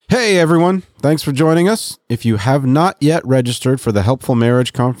Hey everyone, thanks for joining us. If you have not yet registered for the Helpful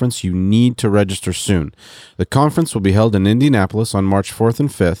Marriage Conference, you need to register soon. The conference will be held in Indianapolis on March 4th and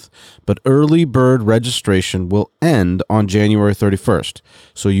 5th, but early bird registration will end on January 31st.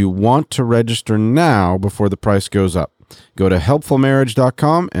 So you want to register now before the price goes up. Go to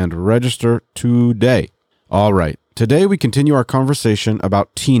helpfulmarriage.com and register today. All right. Today we continue our conversation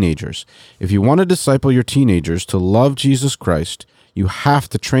about teenagers. If you want to disciple your teenagers to love Jesus Christ, you have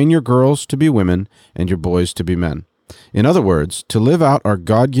to train your girls to be women and your boys to be men. In other words, to live out our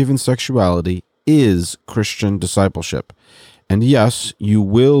God-given sexuality is Christian discipleship. And yes, you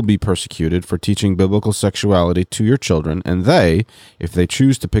will be persecuted for teaching biblical sexuality to your children, and they, if they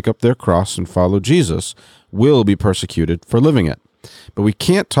choose to pick up their cross and follow Jesus, will be persecuted for living it. But we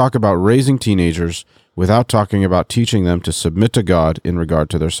can't talk about raising teenagers without talking about teaching them to submit to God in regard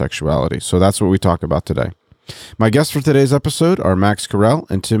to their sexuality. So that's what we talk about today. My guests for today's episode are Max Carell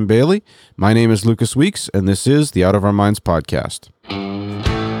and Tim Bailey. My name is Lucas Weeks, and this is the Out of Our Minds podcast.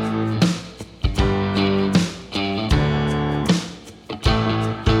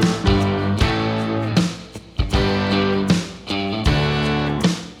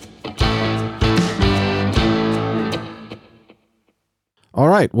 All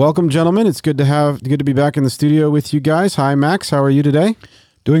right, welcome, gentlemen. It's good to be back in the studio with you guys. Hi, Max. How are you today?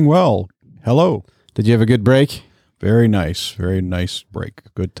 Doing well. Hello. Did you have a good break? Very nice break.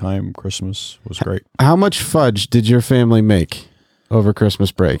 Good time. Christmas was great. How much fudge did your family make over Christmas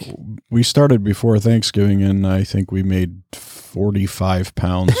break? We started before Thanksgiving, and I think we made 45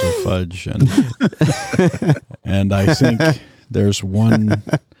 pounds of fudge, and and I think there's one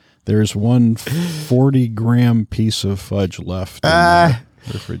 40-gram piece of fudge left in the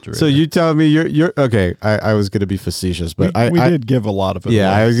refrigerator. So you tell me you're okay. I was going to be facetious, but we did give a lot of it.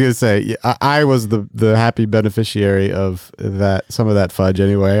 Yeah, away. I was going to say I was the happy beneficiary of some of that fudge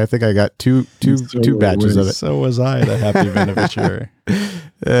anyway. I think I got two batches of it. So was I the happy beneficiary.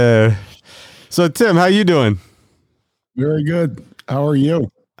 So Tim, how you doing? Very good. How are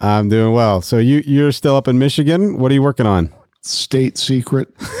you? I'm doing well. So you're still up in Michigan. What are you working on? State secret.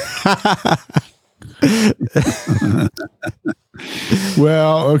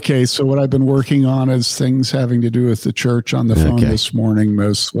 Well, okay. So what I've been working on is things having to do with the church on the phone this morning,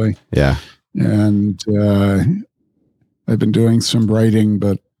 mostly. Yeah. And I've been doing some writing,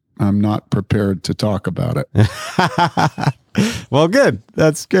 but I'm not prepared to talk about it. Well, good.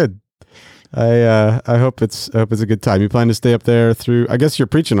 That's good. I hope it's a good time. You plan to stay up there through? I guess you're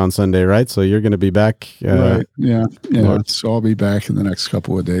preaching on Sunday, right? So you're going to be back. Right. Yeah. So I'll be back in the next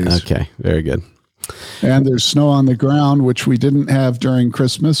couple of days. Okay. Very good. And there's snow on the ground, which we didn't have during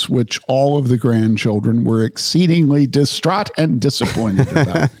Christmas, which all of the grandchildren were exceedingly distraught and disappointed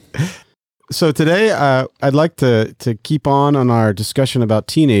about. So today, I'd like to keep on our discussion about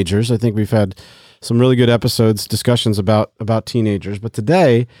teenagers. I think we've had some really good discussions about teenagers. But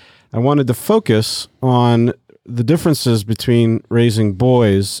today, I wanted to focus on the differences between raising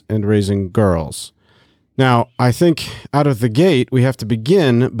boys and raising girls. Now, I think out of the gate, we have to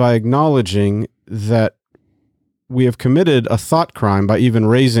begin by acknowledging that we have committed a thought crime by even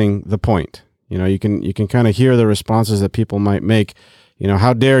raising the point. You know, you can kind of hear the responses that people might make. You know,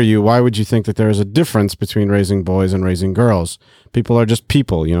 how dare you? Why would you think that there is a difference between raising boys and raising girls? People are just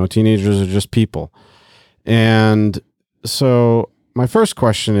people. You know, teenagers are just people. And so my first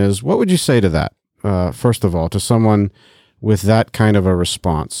question is, what would you say to that, first of all, to someone with that kind of a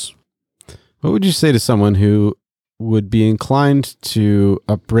response? What would you say to someone who would be inclined to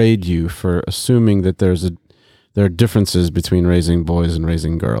upbraid you for assuming that there are differences between raising boys and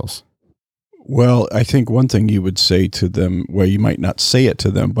raising girls? Well, I think one thing you would say to them, well, you might not say it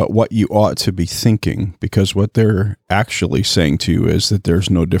to them, but what you ought to be thinking, because what they're actually saying to you is that there's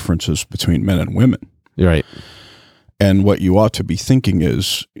no differences between men and women. Right. And what you ought to be thinking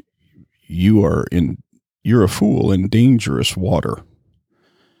is you're a fool in dangerous water.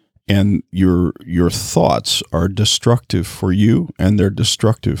 And your thoughts are destructive for you, and they're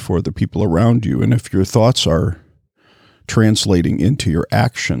destructive for the people around you. And if your thoughts are translating into your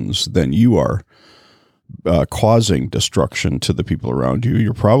actions, then you are causing destruction to the people around you.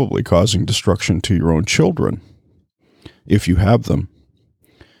 You're probably causing destruction to your own children, if you have them.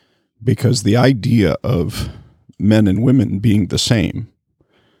 Because the idea of men and women being the same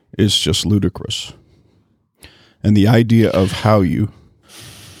is just ludicrous. And the idea of how you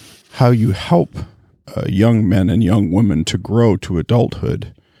help young men and young women to grow to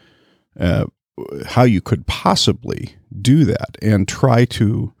adulthood, how you could possibly do that and try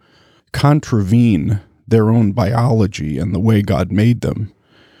to contravene their own biology and the way God made them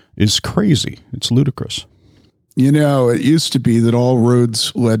is crazy. It's ludicrous. It used to be that all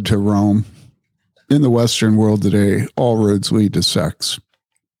roads led to Rome. In the Western world today, all roads lead to sex.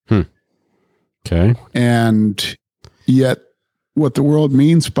 Okay. And yet, what the world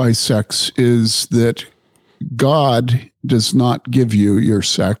means by sex is that God does not give you your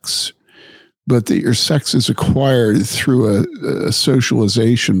sex, but that your sex is acquired through a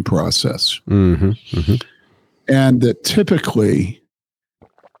socialization process. Mm-hmm. Mm-hmm. And that typically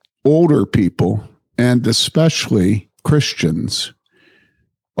older people, and especially Christians,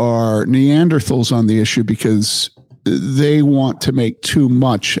 are Neanderthals on the issue because they want to make too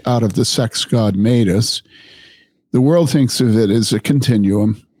much out of the sex God made us. The world thinks of it as a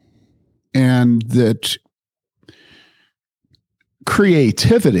continuum, and that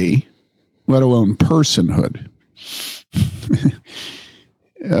creativity, let alone personhood,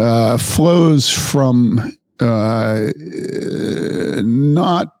 flows from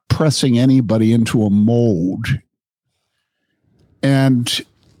not pressing anybody into a mold and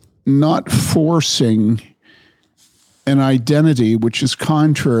not forcing an identity which is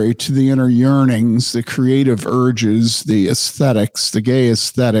contrary to the inner yearnings, the creative urges, the aesthetics, the gay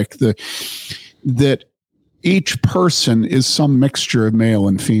aesthetic, that each person is some mixture of male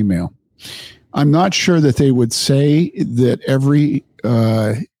and female. I'm not sure that they would say that every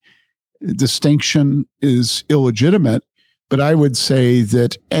distinction is illegitimate, but I would say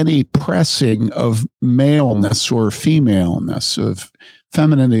that any pressing of maleness or femaleness, of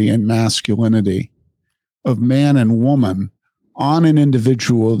femininity and masculinity, of man and woman on an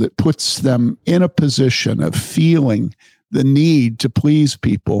individual that puts them in a position of feeling the need to please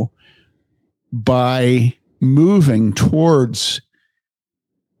people by moving towards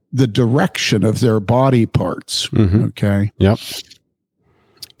the direction of their body parts, okay? Yep.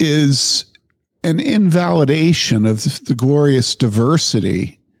 Is an invalidation of the glorious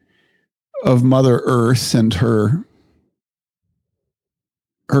diversity of Mother Earth and her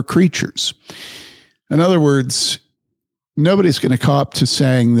creatures. In other words, nobody's going to cop to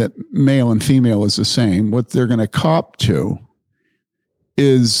saying that male and female is the same. What they're going to cop to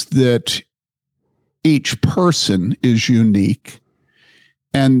is that each person is unique,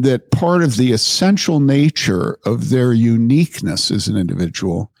 and that part of the essential nature of their uniqueness as an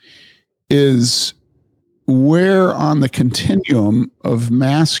individual is where on the continuum of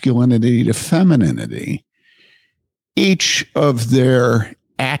masculinity to femininity, each of their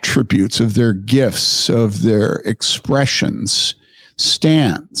attributes, of their gifts, of their expressions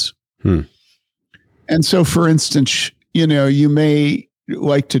stands. And so, for instance, you may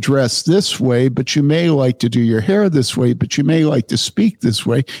like to dress this way, but you may like to do your hair this way, but you may like to speak this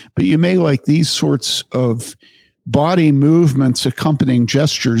way, but you may like these sorts of body movements, accompanying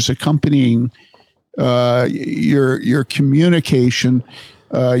gestures, accompanying your communication.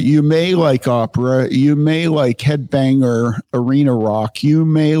 You may like opera. You may like headbanger, arena rock. You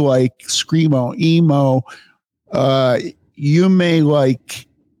may like screamo, emo. You may like,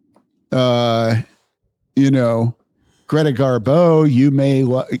 Greta Garbo. You may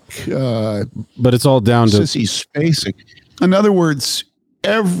like, but it's all down to Sissy Spacek. In other words,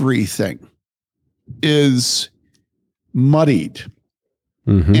 everything is muddied.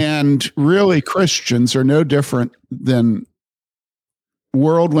 And really, Christians are no different than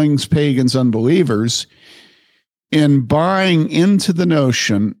worldlings, pagans, unbelievers in buying into the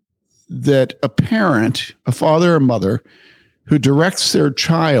notion that a parent, a father or mother, who directs their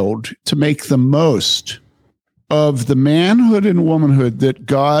child to make the most of the manhood and womanhood that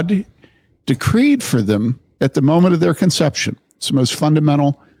God decreed for them at the moment of their conception. It's the most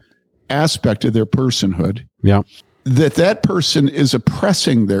fundamental aspect of their personhood. Yeah. That person is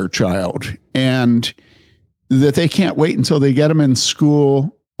oppressing their child, and that they can't wait until they get them in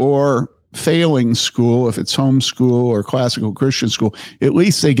school, or failing school, if it's homeschool or classical Christian school, at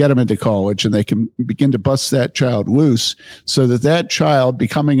least they get them into college and they can begin to bust that child loose, so that child,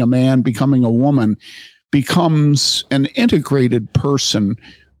 becoming a man, becoming a woman, becomes an integrated person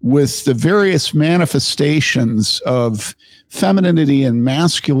with the various manifestations of femininity and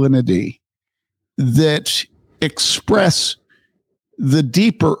masculinity that express the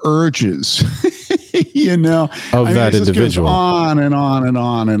deeper urges, of that individual. On and on and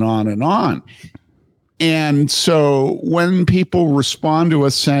on and on and on. And so when people respond to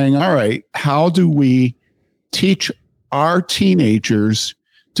us saying, all right, how do we teach our teenagers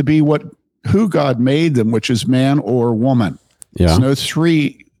to be who God made them, which is man or woman? Yeah. There's no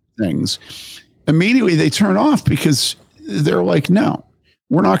three things. Immediately they turn off because they're like, no,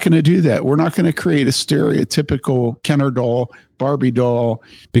 we're not going to do that. We're not going to create a stereotypical Kenner doll, Barbie doll.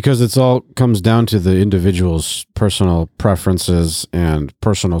 Because it's all comes down to the individual's personal preferences and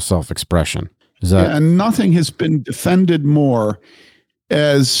personal self-expression. Is that and nothing has been defended more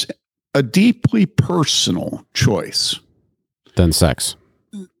as a deeply personal choice than sex?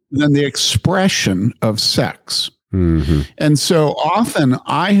 than the expression of sex. Mm-hmm. And so often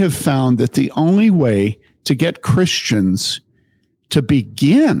I have found that the only way to get Christians to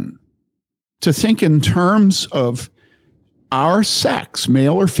begin to think in terms of our sex,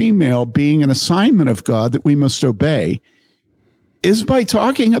 male or female, being an assignment of God that we must obey is by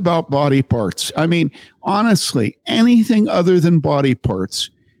talking about body parts. I mean, honestly, anything other than body parts,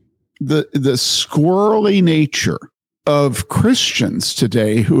 the squirrely nature of Christians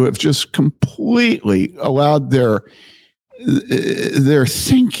today who have just completely allowed their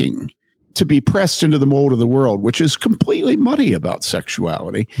thinking to be pressed into the mold of the world, which is completely muddy about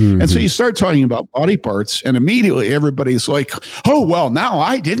sexuality. Mm-hmm. And so you start talking about body parts and immediately everybody's like, oh, well, now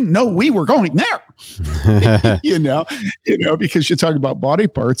I didn't know we were going there, you know, because you talk about body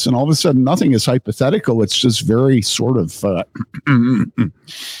parts and all of a sudden nothing is hypothetical. It's just very sort of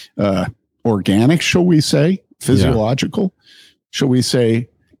organic, shall we say, physiological, shall we say,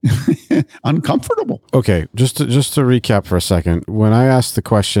 uncomfortable. Okay, just to recap for a second. When I asked the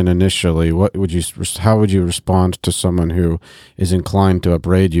question initially, how would you respond to someone who is inclined to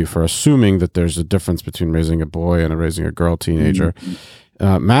upbraid you for assuming that there's a difference between raising a boy and raising a girl teenager?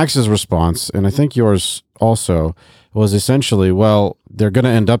 Mm-hmm. Max's response, and I think yours also, was essentially, well, they're going to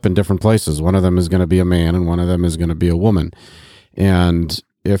end up in different places. One of them is going to be a man and one of them is going to be a woman. And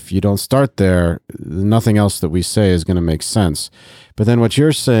if you don't start there, nothing else that we say is going to make sense. But then what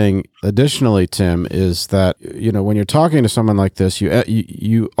you're saying additionally, Tim, is that, when you're talking to someone like this,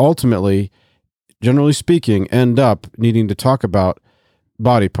 you ultimately, generally speaking, end up needing to talk about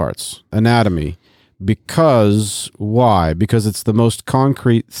body parts, anatomy, because why? Because it's the most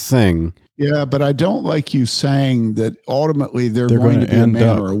concrete thing. Yeah, but I don't like you saying that ultimately they're going to be a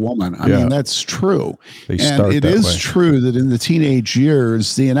man or a woman. I mean, that's true. And it is true that in the teenage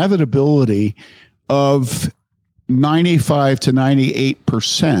years, the inevitability of 95 to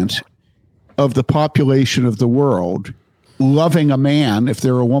 98% of the population of the world loving a man if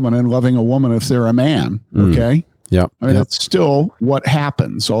they're a woman and loving a woman if they're a man, okay? Yeah. I mean, that's still what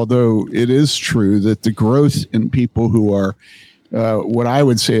happens, although it is true that the growth in people who are what I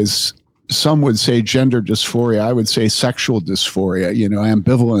would say is, some would say gender dysphoria. I would say sexual dysphoria,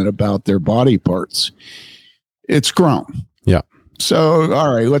 ambivalent about their body parts. It's grown. Yeah. So,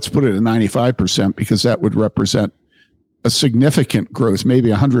 all right, let's put it at 95% because that would represent a significant growth, maybe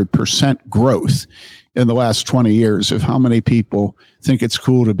 100% growth in the last 20 years of how many people think it's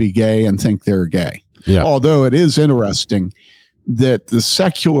cool to be gay and think they're gay. Yeah. Although it is interesting that the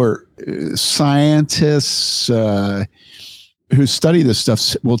secular scientists who study this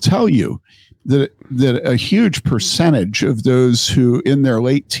stuff will tell you that a huge percentage of those who in their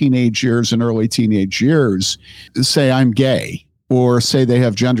late teenage years and early teenage years say I'm gay or say they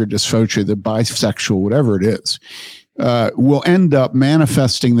have gender dysphoria, they're bisexual, whatever it is, will end up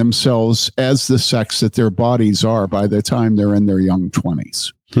manifesting themselves as the sex that their bodies are by the time they're in their young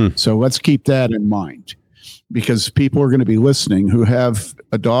 20s. So let's keep that in mind, because people are going to be listening who have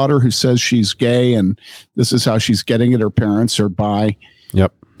a daughter who says she's gay and this is how she's getting it. Her parents are bi.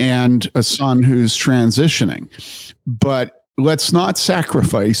 Yep. And a son who's transitioning. But let's not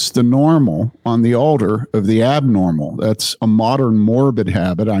sacrifice the normal on the altar of the abnormal. That's a modern morbid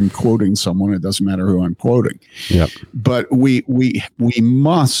habit. I'm quoting someone. It doesn't matter who I'm quoting. Yep. But we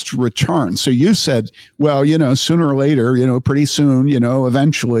must return. So you said, well, sooner or later, pretty soon,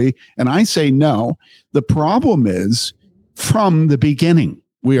 eventually. And I say no. The problem is from the beginning,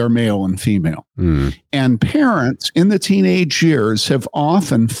 we are male and female. And parents in the teenage years have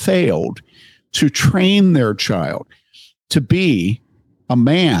often failed to train their child to be a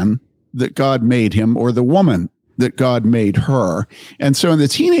man that God made him or the woman that God made her. And so in the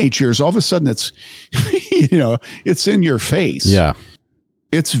teenage years, all of a sudden it's, it's in your face. Yeah.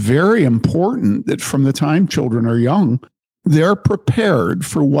 It's very important that from the time children are young, they're prepared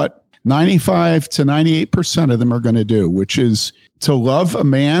for what 95 to 98% of them are going to do, which is to love a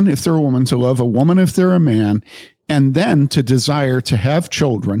man if they're a woman, to love a woman if they're a man, and then to desire to have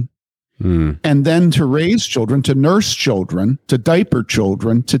children, and then to raise children, to nurse children, to diaper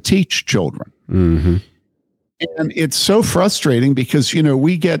children, to teach children. Mm-hmm. And it's so frustrating because,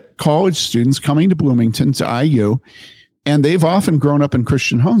 we get college students coming to Bloomington, to IU, and they've often grown up in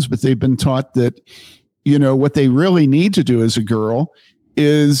Christian homes, but they've been taught that, what they really need to do as a girl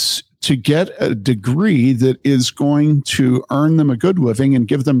is to get a degree that is going to earn them a good living and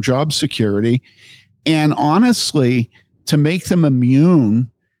give them job security. And honestly, to make them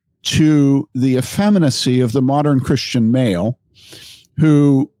immune to the effeminacy of the modern Christian male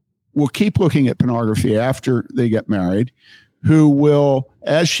who will keep looking at pornography after they get married, who will,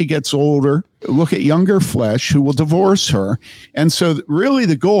 as she gets older, look at younger flesh, who will divorce her. And so really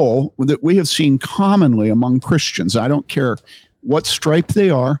the goal that we have seen commonly among Christians, I don't care what stripe they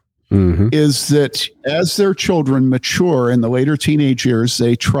are, is that as their children mature in the later teenage years,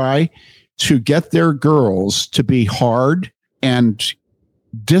 they try to get their girls to be hard and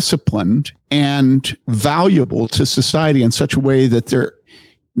disciplined and valuable to society in such a way that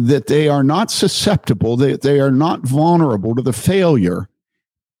they are not susceptible, they are not vulnerable to the failure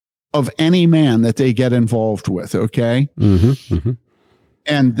of any man that they get involved with, okay?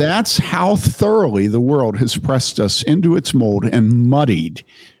 And that's how thoroughly the world has pressed us into its mold and muddied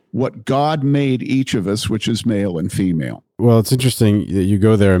what God made each of us, which is male and female. Well, it's interesting that you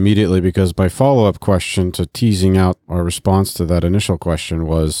go there immediately, because my follow-up question to teasing out our response to that initial question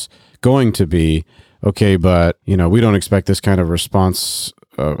was going to be, okay, but we don't expect this kind of response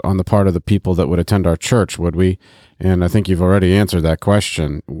on the part of the people that would attend our church, would we? And I think you've already answered that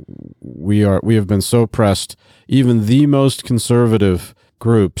question. We have been so pressed, even the most conservative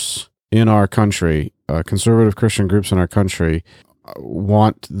groups in our country, conservative Christian groups in our country,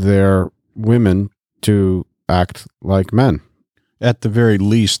 want their women to act like men. At the very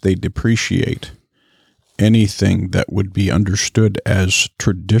least, they depreciate anything that would be understood as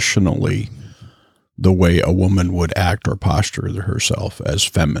traditionally the way a woman would act or posture herself as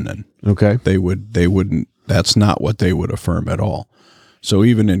feminine. Okay. They wouldn't, that's not what they would affirm at all. So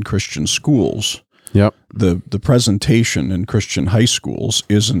even in Christian schools, yep, the presentation in Christian high schools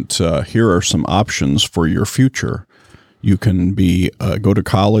isn't, here are some options for your future. You can go to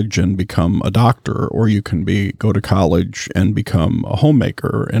college and become a doctor, or you can go to college and become a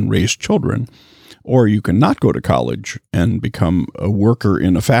homemaker and raise children, or you can not go to college and become a worker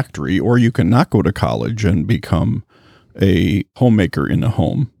in a factory, or you can not go to college and become a homemaker in a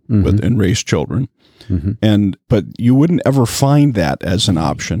home and raise children. But you wouldn't ever find that as an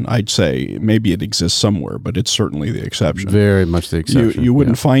option. I'd say maybe it exists somewhere, but it's certainly the exception. Very much the exception. You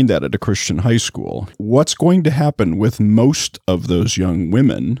wouldn't find that at a Christian high school. What's going to happen with most of those young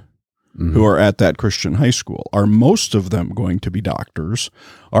women who are at that Christian high school? Are most of them going to be doctors?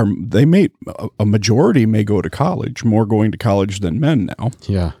 A majority may go to college, more going to college than men now.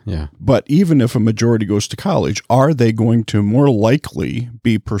 Yeah. But even if a majority goes to college, are they going to more likely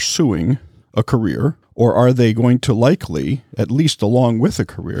be pursuing a career, or are they going to likely, at least along with a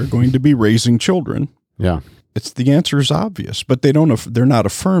career, going to be raising children? Yeah. The answer is obvious, but they're not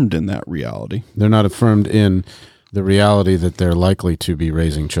affirmed in that reality. They're not affirmed in the reality that they're likely to be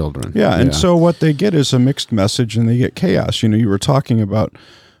raising children. Yeah, and so what they get is a mixed message, and they get chaos. You were talking about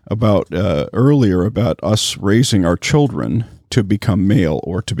earlier about us raising our children to become male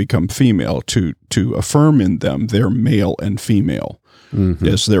or to become female, to affirm in them their male and female.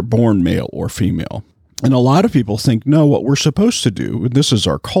 As they're born male or female. And a lot of people think, no, what we're supposed to do, and this is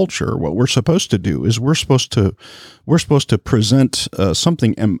our culture, what we're supposed to do is we're supposed to present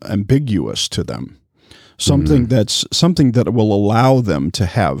something ambiguous to them, something that will allow them to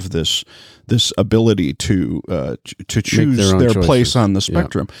have this ability to choose their place on the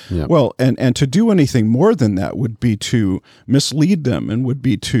spectrum. Yeah. Well, and to do anything more than that would be to mislead them and would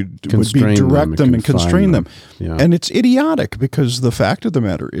be direct them and constrain them. Yeah. And it's idiotic, because the fact of the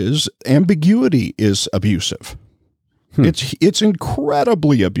matter is ambiguity is abusive. It's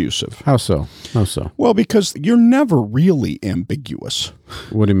incredibly abusive. How so? Well, because you're never really ambiguous.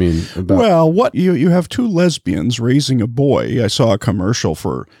 What do you mean? Well, you have two lesbians raising a boy. I saw a commercial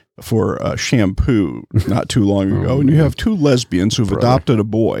for shampoo not too long ago, and you have two lesbians who've adopted a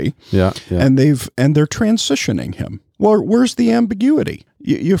boy. Yeah. And they're transitioning him. Well, where's the ambiguity?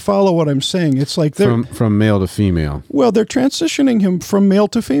 You follow what I'm saying? It's like they're from male to female. Well, they're transitioning him from male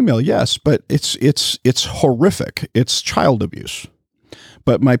to female, yes, but it's horrific. It's child abuse.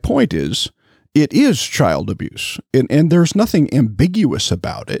 But my point is, it is child abuse, and there's nothing ambiguous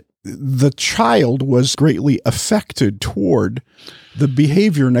about it. The child was greatly affected toward the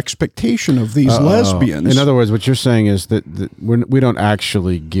behavior and expectation of these lesbians. In other words, what you're saying is that we don't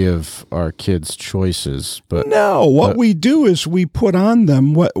actually give our kids choices, but no, what we do is we put on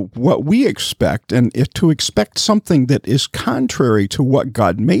them what we expect, and to expect something that is contrary to what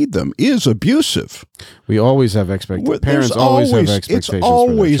God made them is abusive. We always have expectations. Parents always have expectations. It's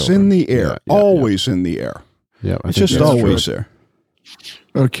always for their in the air. Yeah, always in the air. Yeah, it's just always there.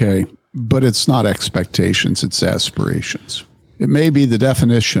 Okay, but it's not expectations, it's aspirations. It may be the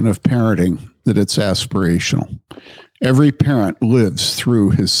definition of parenting that it's aspirational. Every parent lives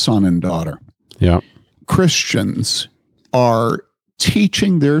through his son and daughter. Yeah. Christians are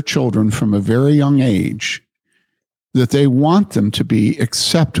teaching their children from a very young age that they want them to be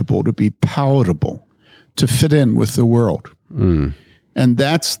acceptable, to be palatable, to fit in with the world. And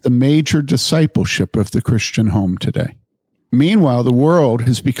that's the major discipleship of the Christian home today. Meanwhile, the world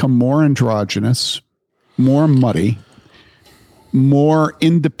has become more androgynous, more muddy, more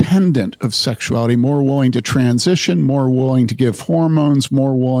independent of sexuality, more willing to transition, more willing to give hormones,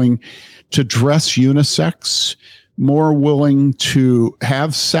 more willing to dress unisex, more willing to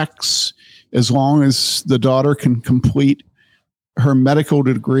have sex as long as the daughter can complete her medical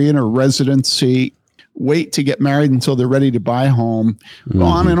degree and her residency, wait to get married until they're ready to buy a home,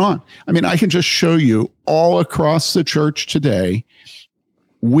 on and on. I mean, I can just show you all across the church today,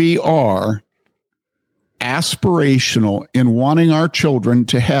 we are aspirational in wanting our children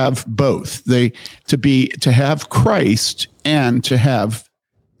to have both. To have Christ and to have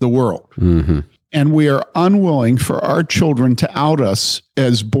the world. And we are unwilling for our children to out us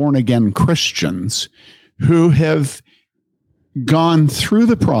as born-again Christians who have gone through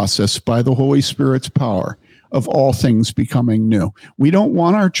the process by the Holy Spirit's power of all things becoming new. We don't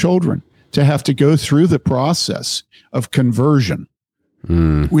want our children to have to go through the process of conversion.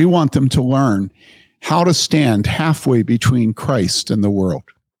 We want them to learn how to stand halfway between Christ and the world.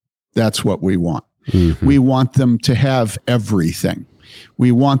 That's what we want. We want them to have everything.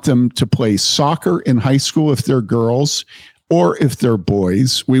 We want them to play soccer in high school if they're girls, or if they're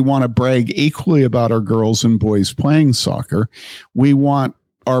boys. We want to brag equally about our girls and boys playing soccer. We want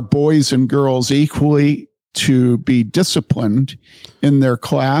our boys and girls equally to be disciplined in their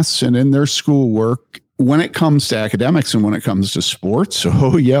class and in their schoolwork. When it comes to academics and when it comes to sports,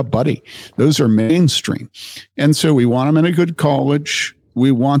 oh yeah, buddy, those are mainstream. And so we want them in a good college.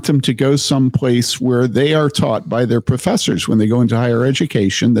 We want them to go someplace where they are taught by their professors when they go into higher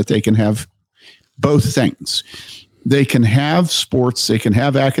education that they can have both things. They can have sports, they can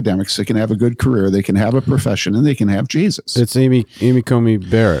have academics, they can have a good career, they can have a profession, and they can have Jesus. It's Amy Coney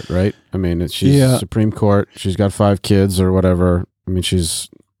Barrett, right? I mean, she's Supreme Court. She's got 5 kids or whatever. I mean,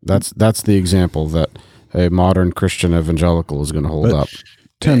 that's the example that a modern Christian evangelical is going to hold up.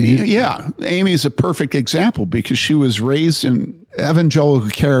 Tim, Amy's a perfect example because she was raised in evangelical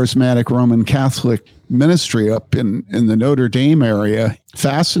charismatic Roman Catholic ministry up in the Notre Dame area.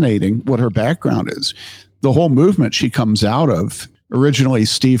 Fascinating what her background is. The whole movement she comes out of, originally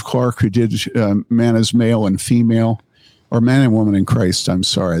Steve Clark, who did Man is Male and Female, or Man and Woman in Christ, I'm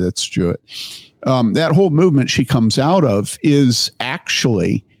sorry, that's Jewett. That whole movement she comes out of is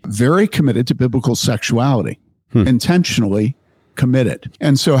actually very committed to biblical sexuality, intentionally committed.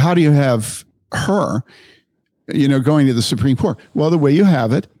 And so how do you have her, going to the Supreme Court? Well, the way you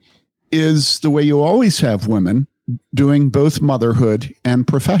have it is the way you always have women doing both motherhood and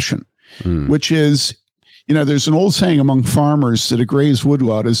profession, which is, there's an old saying among farmers that a grazed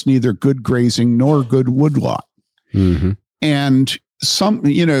woodlot is neither good grazing nor good woodlot. And some,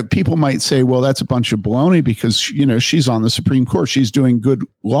 people might say, well, that's a bunch of baloney because, she's on the Supreme Court. She's doing good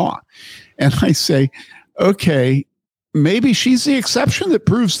law. And I say, okay, maybe she's the exception that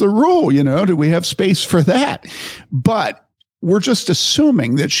proves the rule. Do we have space for that? But we're just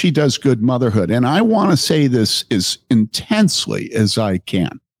assuming that she does good motherhood. And I want to say this as intensely as I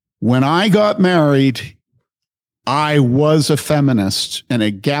can. When I got married, I was a feminist, an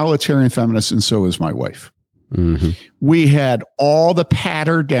egalitarian feminist, and so was my wife. We had all the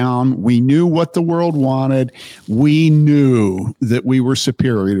patter down. We knew what the world wanted. We knew that we were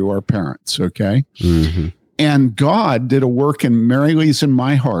superior to our parents, okay? And God did a work in Mary Lee's and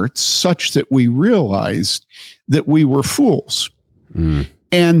my heart such that we realized that we were fools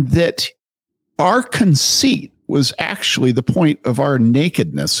and that our conceit was actually the point of our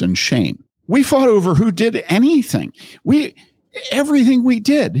nakedness and shame. We fought over who did anything. Everything we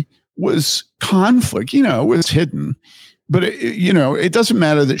did was conflict, it was hidden. But, it doesn't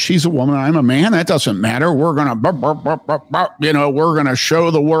matter that she's a woman and I'm a man. That doesn't matter. We're going to, we're going to show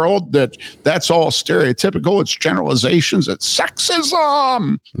the world that that's all stereotypical. It's generalizations. It's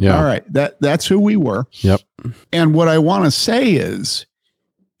sexism. Yeah. All right. That's who we were. Yep. And what I want to say is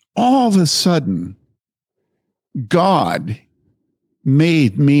all of a sudden, God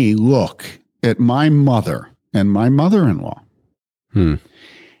made me look at my mother and my mother-in-law. And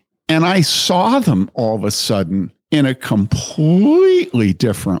I saw them all of a sudden in a completely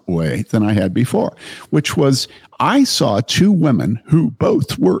different way than I had before, which was I saw 2 women who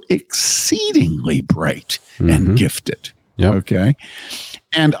both were exceedingly bright and gifted. Yep. Okay.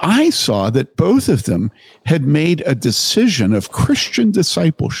 And I saw that both of them had made a decision of Christian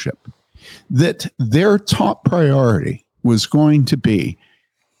discipleship, that their top priority was going to be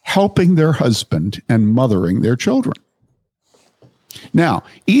helping their husband and mothering their children. Now,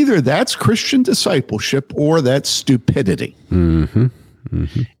 either that's Christian discipleship or that's stupidity. Mm-hmm.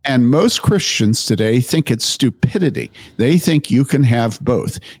 Mm-hmm. And most Christians today think it's stupidity. They think you can have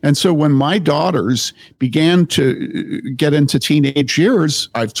both. And so when my daughters began to get into teenage years,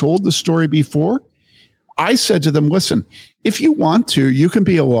 I've told the story before, I said to them, listen, if you want to, you can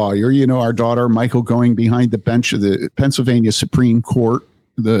be a lawyer. You know, our daughter, Michael, going behind the bench of the Pennsylvania Supreme Court,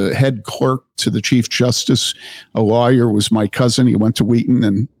 the head clerk to the Chief Justice, a lawyer, was my cousin. He went to Wheaton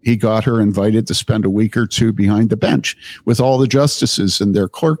and he got her invited to spend a week or two behind the bench with all the justices and their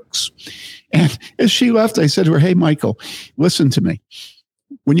clerks. And as she left, I said to her, hey, Michael, listen to me.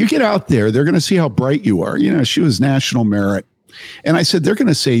 When you get out there, they're going to see how bright you are. You know, she was national merit. And I said, they're going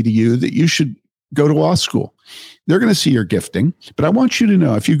to say to you that you should go to law school. They're going to see your gifting, but I want you to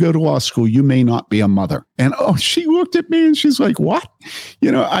know if you go to law school, you may not be a mother. And she looked at me and she's like, what?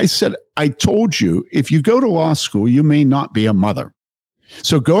 You know, I said, I told you, if you go to law school, you may not be a mother.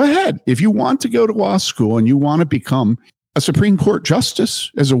 So go ahead. If you want to go to law school and you want to become a Supreme Court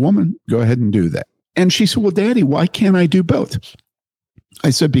justice as a woman, go ahead and do that. And she said, well, Daddy, why can't I do both? I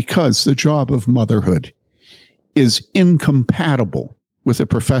said, because the job of motherhood is incompatible with the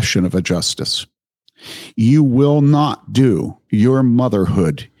profession of a justice. You will not do your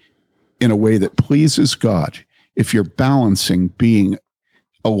motherhood in a way that pleases God if you're balancing being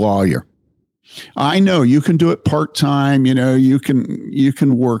a lawyer. I know you can do it part-time, you know, you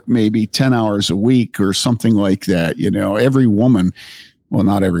can work maybe 10 hours a week or something like that. You know, every woman, well,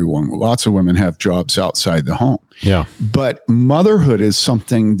 not every woman, lots of women have jobs outside the home. Yeah. But motherhood is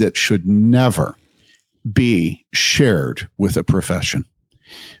something that should never be shared with a profession,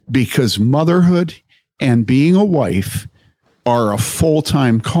 because motherhood and being a wife are a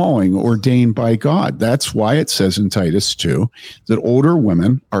full-time calling ordained by God. That's why it says in Titus 2 that older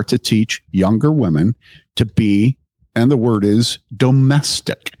women are to teach younger women to be, and the word is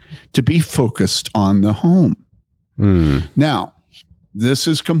domestic, to be focused on the home. Now, this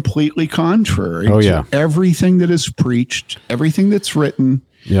is completely contrary to everything that is preached, everything that's written,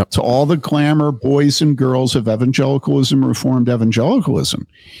 to all the glamour boys and girls of evangelicalism, Reformed evangelicalism.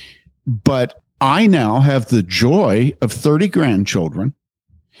 But I now have the joy of 30 grandchildren,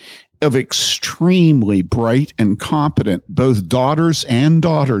 of extremely bright and competent, both daughters and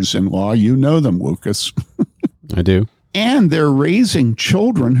daughters-in-law. You know them, Lucas. I do. And they're raising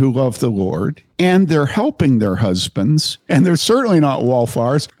children who love the Lord, and they're helping their husbands, and they're certainly not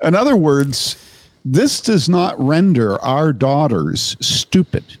wallflowers. In other words, this does not render our daughters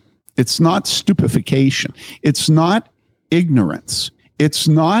stupid. It's not stupefaction. It's not ignorance. It's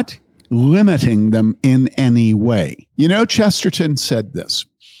not limiting them in any way. You know, Chesterton said this,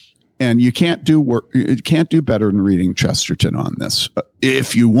 and you can't do better than reading Chesterton on this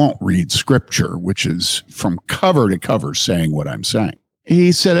if you won't read scripture, which is from cover to cover saying what I'm saying.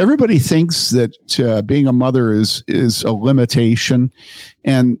 He said, everybody thinks that being a mother is a limitation,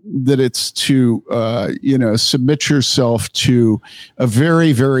 and that it's to, submit yourself to a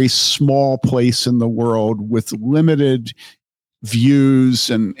very, very small place in the world with limited views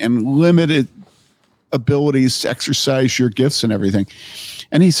and limited abilities to exercise your gifts and everything.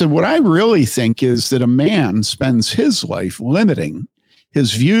 And he said, what I really think is that a man spends his life limiting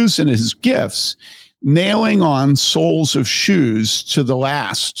his views and his gifts, nailing on soles of shoes to the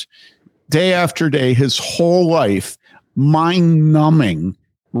last, day after day, his whole life, mind-numbing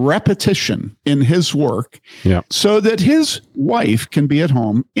repetition in his work, so that his wife can be at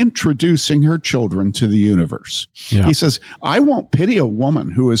home introducing her children to the universe. He says, I won't pity a woman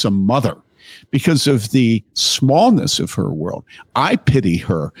who is a mother because of the smallness of her world. I pity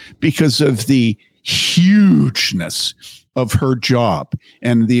her because of the hugeness of her job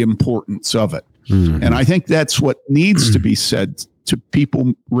and the importance of it. And I think that's what needs to be said to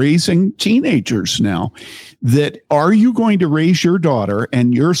people raising teenagers now, that are you going to raise your daughter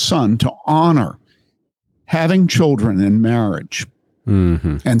and your son to honor having children in marriage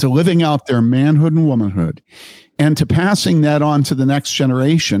and to living out their manhood and womanhood and to passing that on to the next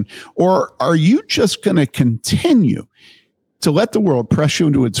generation? Or are you just going to continue to let the world press you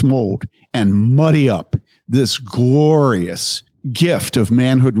into its mold and muddy up this glorious gift of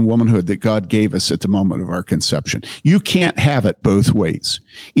manhood and womanhood that God gave us at the moment of our conception? You can't have it both ways.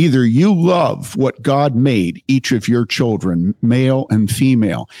 Either you love what God made each of your children, male and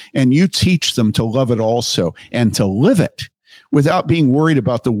female, and you teach them to love it also and to live it without being worried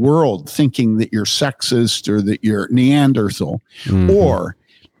about the world thinking that you're sexist or that you're Neanderthal, or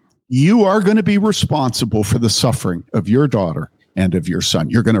you are going to be responsible for the suffering of your daughter and of your son.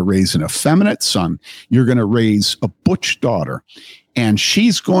 You're going to raise an effeminate son. You're going to raise a butch daughter. And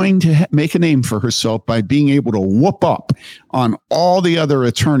she's going to make a name for herself by being able to whoop up on all the other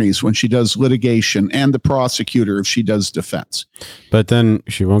attorneys when she does litigation and the prosecutor if she does defense. But then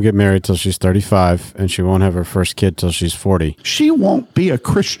she won't get married till she's 35, and she won't have her first kid till she's 40. She won't be a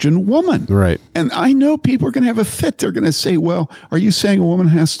Christian woman. Right. And I know people are going to have a fit. They're going to say, well, are you saying a woman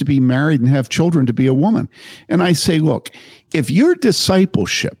has to be married and have children to be a woman? And I say, look, if your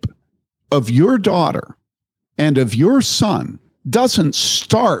discipleship of your daughter and of your son doesn't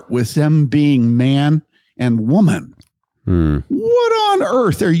start with them being man and woman, what on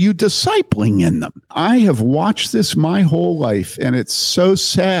earth are you discipling in them? I have watched this my whole life, and it's so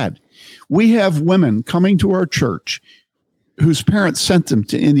sad. We have women coming to our church whose parents sent them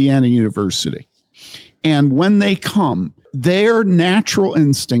to Indiana University. And when they come, their natural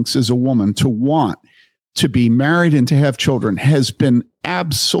instincts as a woman to want to be married and to have children has been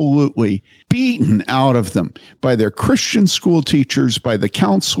absolutely beaten out of them by their Christian school teachers, by the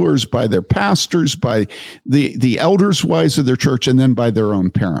counselors, by their pastors, by the elders' wives of their church, and then by their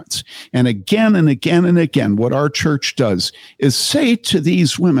own parents. And again and again and again, what our church does is say to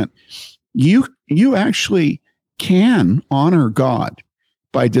these women, you actually can honor God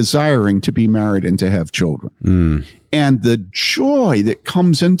by desiring to be married and to have children. And the joy that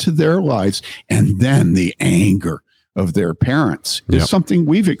comes into their lives, and then the anger of their parents is something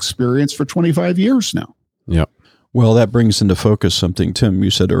we've experienced for 25 years now. Yep. Well, that brings into focus something, Tim,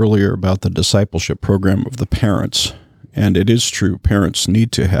 you said earlier about the discipleship program of the parents. And it is true. Parents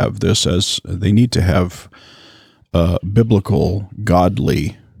need to have this they need to have biblical,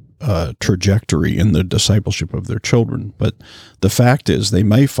 godly trajectory in the discipleship of their children. But the fact is they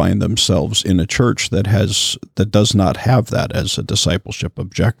may find themselves in a church that does not have that as a discipleship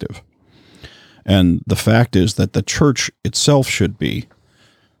objective. And the fact is that the church itself should be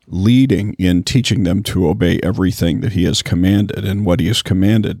leading in teaching them to obey everything that he has commanded, and what he has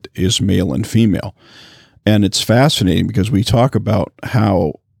commanded is male and female. And it's fascinating because we talk about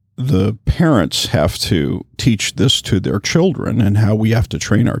how the parents have to teach this to their children and how we have to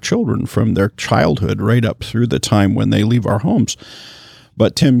train our children from their childhood right up through the time when they leave our homes.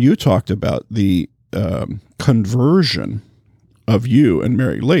 But Tim, you talked about the conversion of you and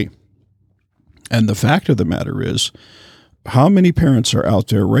Mary Lee. And the fact of the matter is, how many parents are out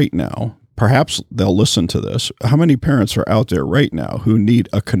there right now, perhaps they'll listen to this, how many parents are out there right now who need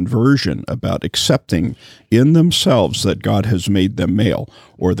a conversion about accepting in themselves that God has made them male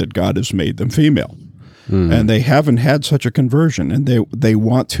or that God has made them female? And they haven't had such a conversion, and they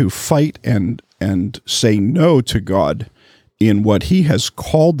want to fight and say no to God in what he has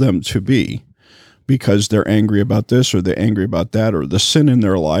called them to be, because they're angry about this or they're angry about that or the sin in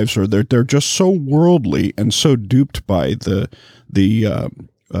their lives, or they're just so worldly and so duped by the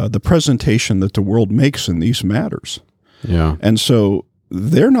presentation that the world makes in these matters. Yeah. And so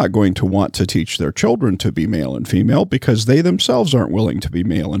they're not going to want to teach their children to be male and female because they themselves aren't willing to be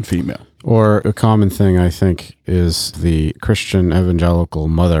male and female. Or a common thing, I think, is the Christian evangelical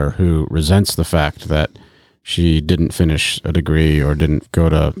mother who resents the fact that she didn't finish a degree or didn't go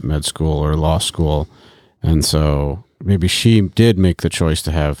to med school or law school. And so maybe she did make the choice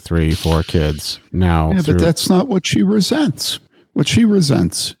to have 3-4 kids now. Yeah, but that's not what she resents. What she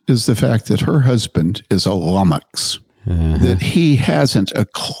resents is the fact that her husband is a lummox, that he hasn't a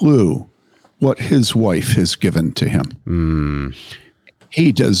clue what his wife has given to him.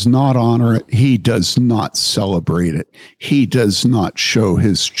 He does not honor it. He does not celebrate it. He does not show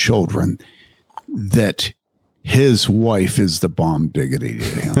his children that his wife is the bomb diggity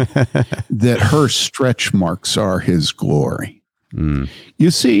to him, that her stretch marks are his glory.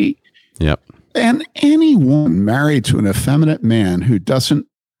 You see, and anyone married to an effeminate man who doesn't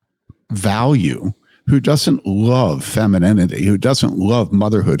value, who doesn't love femininity, who doesn't love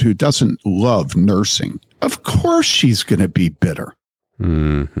motherhood, who doesn't love nursing, of course she's going to be bitter.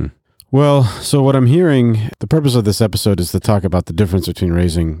 Well, so what I'm hearing, the purpose of this episode is to talk about the difference between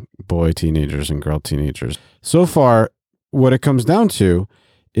raising boy teenagers and girl teenagers. So far, what it comes down to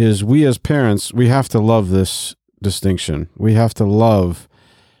is we as parents, we have to love this distinction. We have to love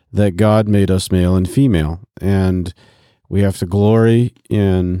that God made us male and female, and we have to glory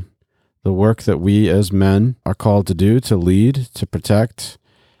in the work that we as men are called to do, to lead, to protect,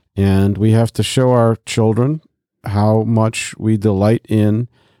 and we have to show our children how much we delight in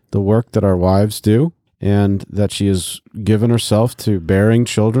the work that our wives do, and that she has given herself to bearing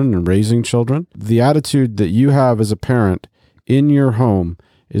children and raising children. The attitude that you have as a parent in your home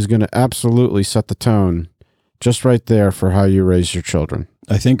is going to absolutely set the tone just right there for how you raise your children.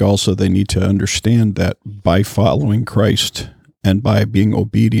 I think also they need to understand that by following Christ and by being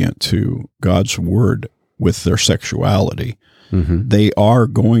obedient to God's word with their sexuality, they are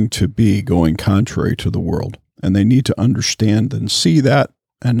going to be going contrary to the world. And they need to understand and see that,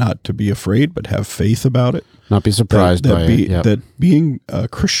 and not to be afraid, but have faith about it. Not be surprised by it. Yep. That being a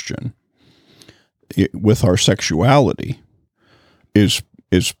Christian with our sexuality is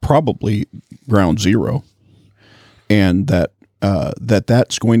probably ground zero, and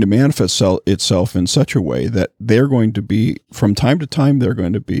that's going to manifest itself in such a way that they're going to be, from time to time, they're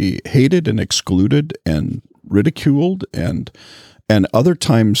going to be hated and excluded and ridiculed, and other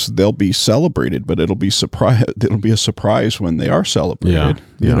times they'll be celebrated, but it'll be a surprise when they are celebrated,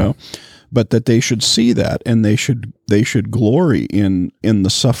 you know. But that they should see that, and they should glory in the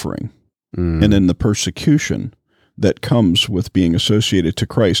suffering and in the persecution that comes with being associated to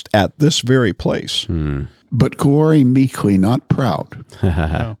Christ at this very place. But glory meekly, not proud.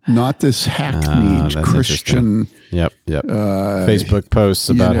 Not this hackneyed Christian. Yep. Facebook posts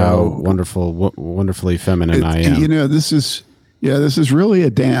about how wonderfully feminine I am. You know, this is really a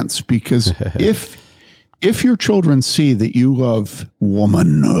dance, because if your children see that you love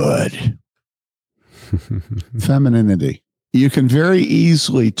womanhood, femininity, you can very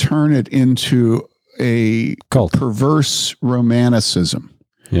easily turn it into a cult, perverse romanticism.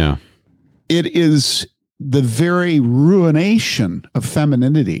 Yeah. It is the very ruination of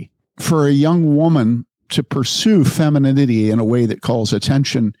femininity for a young woman to pursue femininity in a way that calls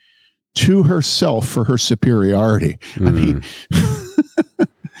attention to herself for her superiority. I mean,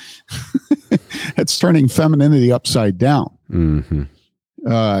 it's turning femininity upside down.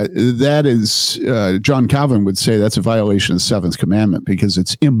 That is, John Calvin would say that's a violation of the seventh commandment, because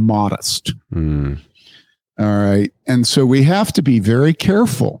it's immodest. All right. And so we have to be very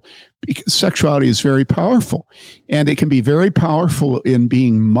careful, because sexuality is very powerful, and it can be very powerful in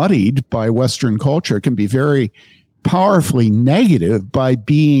being muddied by Western culture. It can be very powerfully negative by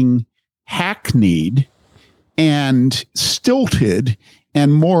being hackneyed and stilted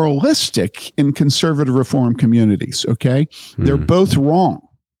and moralistic in conservative reform communities. Okay. They're both wrong.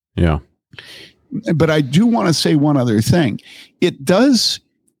 Yeah. But I do want to say one other thing. It does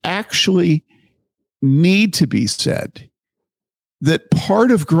actually need to be said that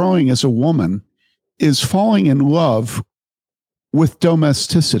part of growing as a woman is falling in love with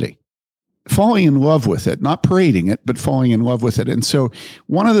domesticity, falling in love with it, not parading it, but falling in love with it. And so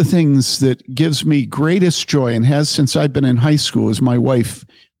one of the things that gives me greatest joy, and has since I've been in high school, is my wife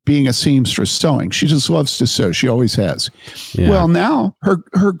being a seamstress sewing. She just loves to sew. She always has. Yeah. Well, now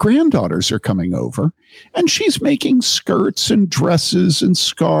her granddaughters are coming over, and she's making skirts and dresses and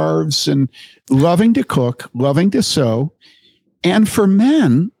scarves, and loving to cook, loving to sew. And for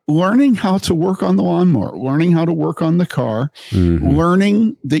men, learning how to work on the lawnmower, learning how to work on the car,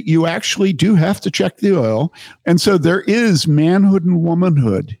 learning that you actually do have to check the oil. And so there is manhood and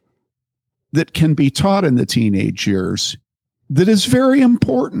womanhood that can be taught in the teenage years that is very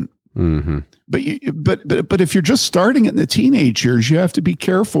important. But if you're just starting it in the teenage years, you have to be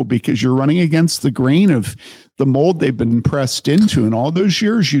careful, because you're running against the grain of the mold they've been pressed into. And all those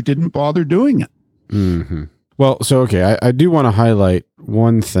years you didn't bother doing it. Well, so, okay, I do want to highlight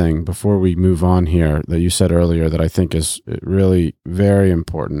one thing before we move on here that you said earlier that I think is really very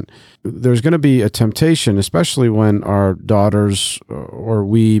important. There's going to be a temptation, especially when our daughters or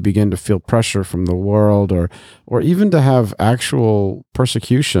we begin to feel pressure from the world, or even to have actual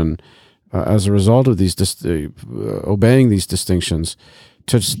persecution as a result of these obeying these distinctions,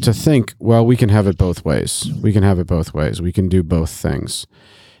 to think, well, we can have it both ways. We can have it both ways. We can do both things.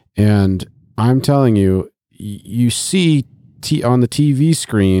 And I'm telling you, you see on the TV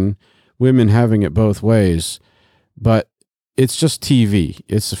screen women having it both ways, but it's just TV.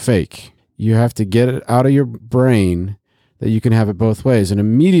 It's a fake. You have to get it out of your brain that you can have it both ways. And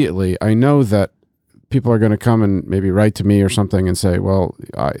immediately, I know that people are going to come and maybe write to me or something and say, well,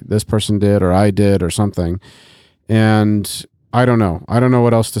 this person did, or I did, or something. And I don't know. I don't know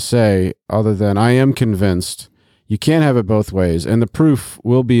what else to say other than I am convinced you can't have it both ways. And the proof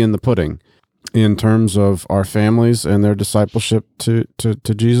will be in the pudding, in terms of our families and their discipleship to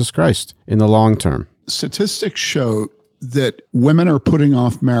Jesus Christ in the long term. Statistics show that women are putting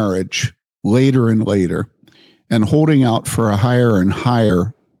off marriage later and later, and holding out for a higher and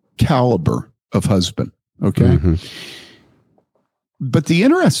higher caliber of husband. Okay. But the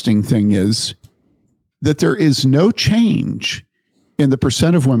interesting thing is that there is no change in the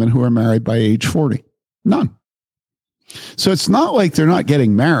percent of women who are married by age 40. None. So it's not like they're not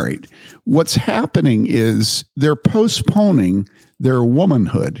getting married. What's happening is they're postponing their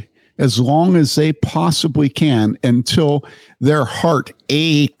womanhood as long as they possibly can until their heart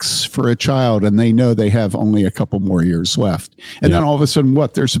aches for a child and they know they have only a couple more years left. And then all of a sudden,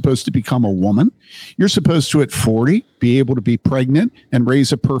 what? They're supposed to become a woman. You're supposed to, at 40, be able to be pregnant and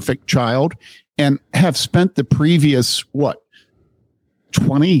raise a perfect child and have spent the previous,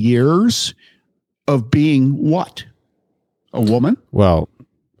 20 years of being what? A woman? Well,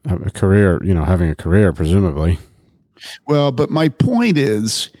 a career, having a career, presumably. Well, but my point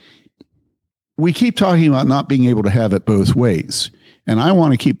is, we keep talking about not being able to have it both ways. And I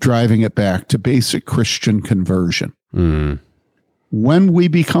want to keep driving it back to basic Christian conversion. Mm. When we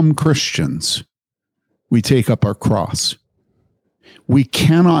become Christians, we take up our cross. We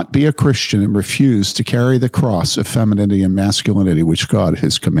cannot be a Christian and refuse to carry the cross of femininity and masculinity, which God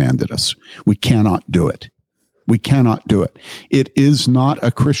has commanded us. We cannot do it. We cannot do it. It is not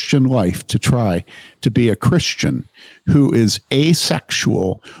a Christian life to try to be a Christian who is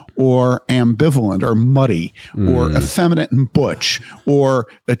asexual or ambivalent or muddy or effeminate and butch or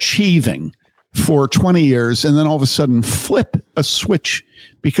achieving for 20 years and then all of a sudden flip a switch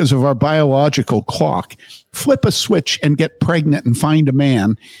because of our biological clock, flip a switch and get pregnant and find a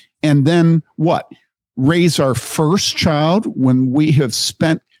man. And then what? Raise our first child when we have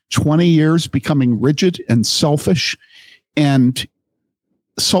spent 20 years becoming rigid and selfish and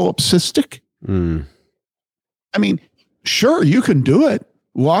solipsistic. Mm. I mean, sure, you can do it.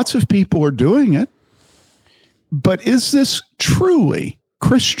 Lots of people are doing it. But is this truly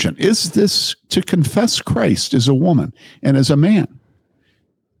Christian? Is this to confess Christ as a woman and as a man?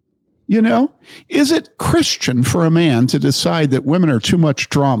 Is it Christian for a man to decide that women are too much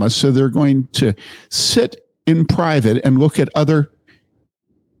drama, so they're going to sit in private and look at other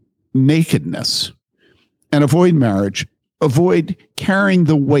nakedness and avoid marriage, avoid carrying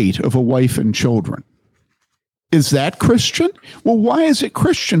the weight of a wife and children? Is that Christian? Well, why is it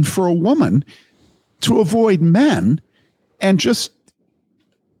Christian for a woman to avoid men and just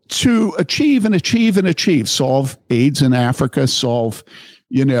to achieve and achieve and achieve, solve AIDS in Africa, solve,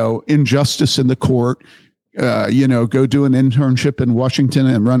 injustice in the court, go do an internship in Washington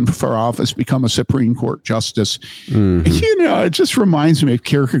and run for office, become a Supreme Court justice. Mm-hmm. It just reminds me of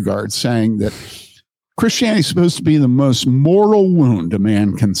Kierkegaard saying that Christianity is supposed to be the most mortal wound a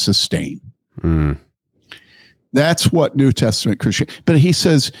man can sustain. Mm. That's what New Testament Christianity. But he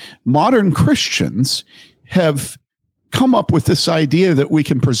says modern Christians have come up with this idea that we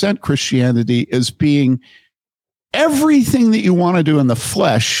can present Christianity as being everything that you want to do in the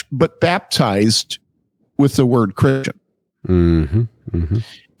flesh, but baptized with the word Christian. Mm-hmm. Mm-hmm.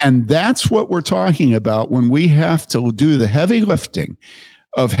 And that's what we're talking about when we have to do the heavy lifting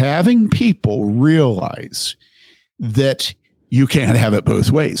of having people realize that you can't have it both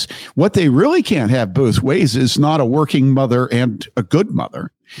ways. What they really can't have both ways is not a working mother and a good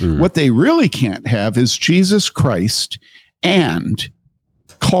mother. Mm. What they really can't have is Jesus Christ and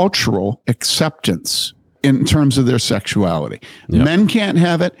cultural acceptance in terms of their sexuality. Yep. Men can't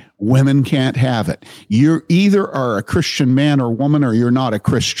have it. Women can't have it. You either are a Christian man or woman, or you're not a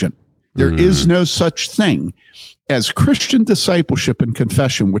Christian. There is no such thing as Christian discipleship and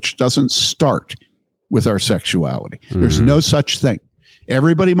confession, which doesn't start with our sexuality. There's no such thing.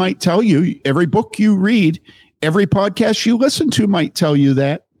 Everybody might tell you, every book you read, every podcast you listen to might tell you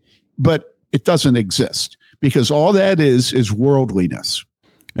that, but it doesn't exist because all that is worldliness.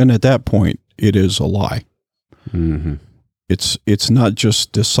 And at that point, it is a lie. Mm-hmm. It's not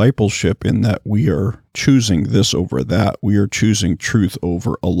just discipleship in that we are choosing this over that. We are choosing truth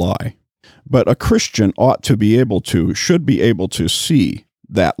over a lie. But a Christian should be able to see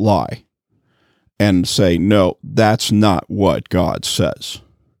that lie and say, no, that's not what God says.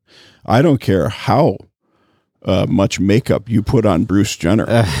 I don't care how much makeup you put on Bruce Jenner.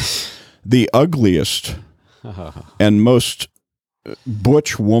 The ugliest and most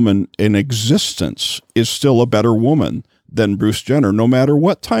butch woman in existence is still a better woman than Bruce Jenner, no matter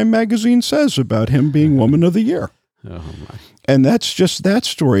what Time magazine says about him being Woman of the Year. Oh my. And that's just that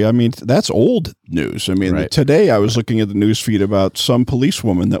story. I mean, that's old news. I mean, right. Today I was looking at the news feed about some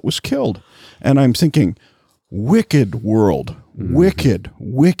policewoman that was killed. And I'm thinking, wicked world,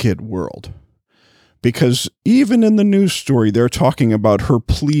 wicked world. Because even in the news story, they're talking about her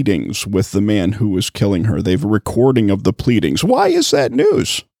pleadings with the man who was killing her. They have a recording of the pleadings. Why is that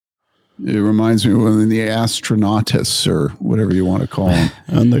news? It reminds me of when the astronauts, or whatever you want to call them,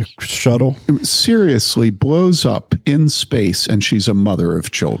 on the shuttle, seriously blows up in space, and she's a mother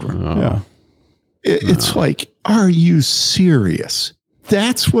of children. Oh. Yeah, it's like, are you serious?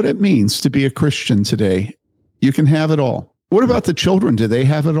 That's what it means to be a Christian today. You can have it all. What about the children? Do they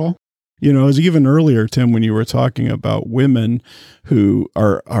have it all? You know, as even earlier, Tim, when you were talking about women who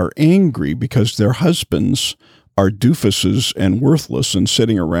are angry because their husbands are doofuses and worthless and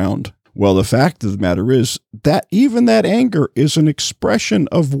sitting around. Well, the fact of the matter is that even that anger is an expression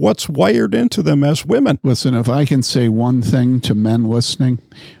of what's wired into them as women. Listen, if I can say one thing to men listening,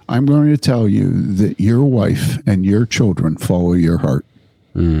 I'm going to tell you that your wife and your children follow your heart.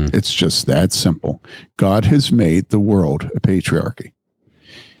 It's just that simple. God has made the world a patriarchy,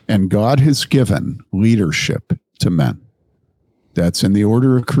 and God has given leadership to men. That's in the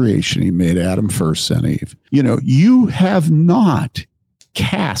order of creation. He made Adam first, then Eve. You know, you have not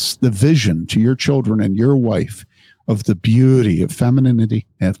cast the vision to your children and your wife of the beauty of femininity,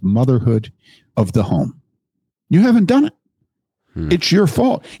 of motherhood, of the home. You haven't done it. It's your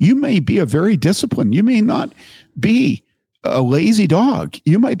fault. You may be a very disciplined. You may not be a lazy dog.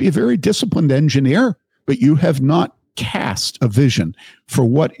 You might be a very disciplined engineer, but you have not cast a vision for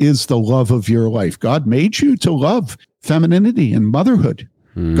what is the love of your life. God made you to love femininity and motherhood.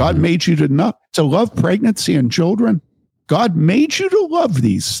 God made you to love pregnancy and children. God made you to love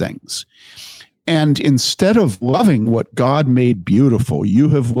these things. And instead of loving what God made beautiful, you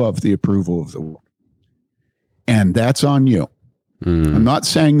have loved the approval of the world. And that's on you. I'm not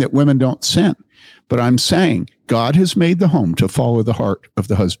saying that women don't sin, but I'm saying God has made the home to follow the heart of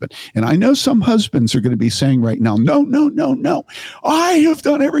the husband. And I know some husbands are going to be saying right now, no. I have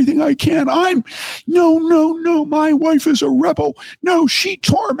done everything I can. No. My wife is a rebel. No, she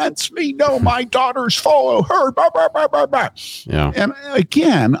torments me. No, my daughters follow her. Blah, blah, blah, blah, blah. Yeah. And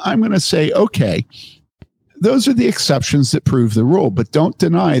again, I'm going to say, okay, those are the exceptions that prove the rule, but don't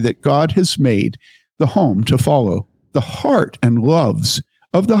deny that God has made the home to follow the heart and loves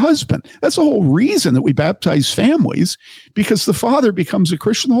of the husband. That's the whole reason that we baptize families, because the father becomes a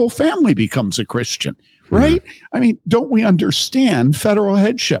Christian, the whole family becomes a Christian, right? I mean, don't we understand federal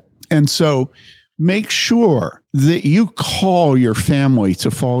headship? And so make sure that you call your family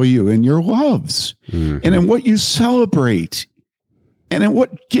to follow you in your loves and in what you celebrate and in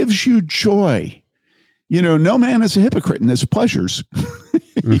what gives you joy. You know, no man is a hypocrite in his pleasures,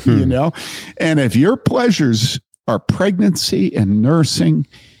 you know, and if your pleasures are pregnancy and nursing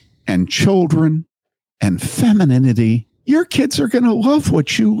and children and femininity, your kids are going to love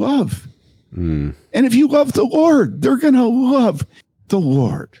what you love. And if you love the Lord, they're going to love the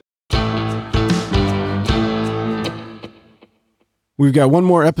Lord. We've got one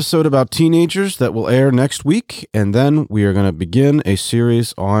more episode about teenagers that will air next week, and then we are going to begin a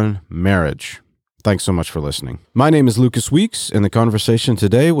series on marriage. Thanks so much for listening. My name is Lucas Weeks, and the conversation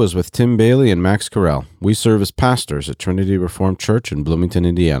today was with Tim Bailey and Max Carell. We serve as pastors at Trinity Reformed Church in Bloomington,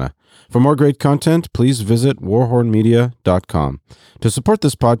 Indiana. For more great content, please visit warhornmedia.com. To support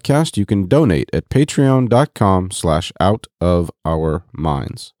this podcast, you can donate at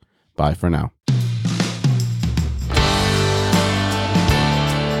patreon.com/outofourminds. Bye for now.